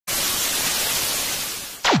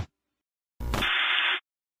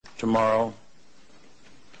tomorrow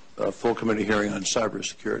a full committee hearing on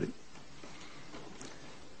cybersecurity.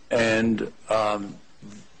 And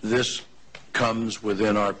this comes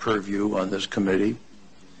within our purview on this committee.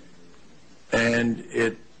 And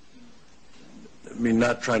I mean,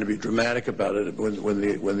 not trying to be dramatic about it, when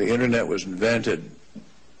the internet was invented,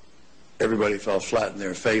 everybody fell flat in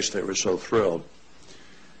their face. They were so thrilled.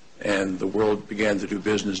 And the world began to do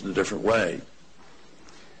business in a different way.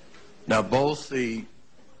 Now, both the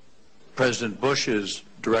President Bush's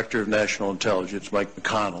Director of National Intelligence, Mike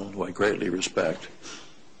McConnell, who I greatly respect,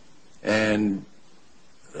 and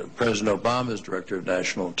President Obama's Director of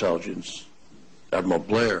National Intelligence, Admiral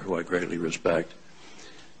Blair, who I greatly respect,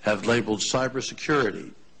 have labeled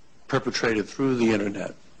cybersecurity perpetrated through the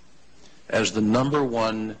internet as the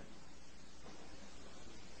 #1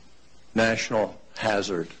 national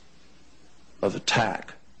hazard of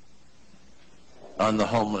attack on the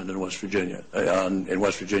homeland in West Virginia, in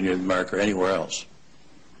West Virginia, America, or anywhere else.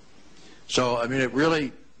 So, I mean, it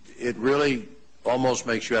really almost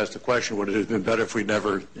makes you ask the question, would it have been better if we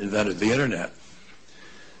never invented the internet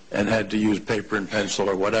and had to use paper and pencil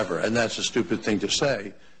or whatever? And that's a stupid thing to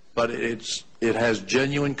say, but it has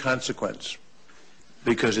genuine consequence,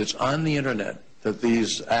 because it's on the internet that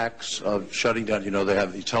these acts of shutting down, you know, they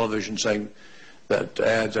have the television saying that,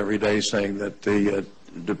 ads every day saying that the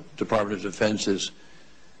Department of Defense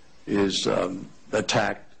is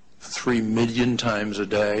attacked 3 million times a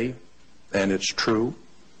day, and it's true.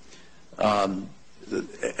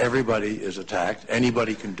 Everybody is attacked.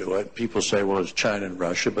 Anybody can do it. People say, well, it's China and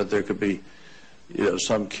Russia, but there could be, you know,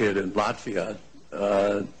 some kid in Latvia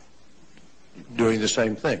doing the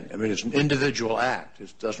same thing. I mean, it's an individual act.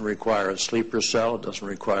 It doesn't require a sleeper cell. It doesn't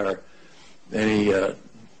require any, you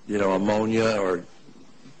know, ammonia or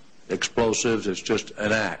explosives. It's just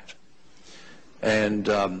an act. And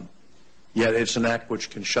yet it's an act which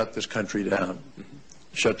can shut this country down.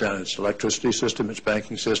 Shut down its electricity system, its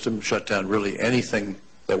banking system, shut down really anything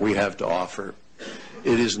that we have to offer.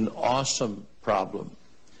 It is an awesome problem.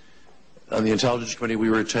 On the Intelligence Committee, we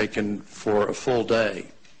were taken for a full day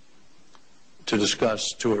to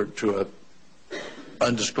discuss, to a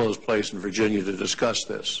undisclosed place in Virginia to discuss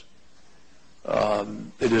this.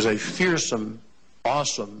 It is a fearsome,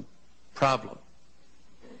 awesome problem,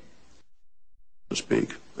 so to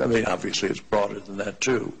speak. I mean, obviously it's broader than that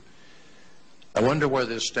too. I wonder where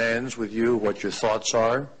this stands with you, what your thoughts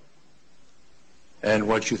are, and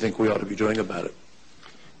what you think we ought to be doing about it.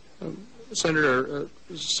 Senator,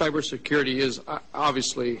 cybersecurity is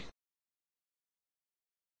obviously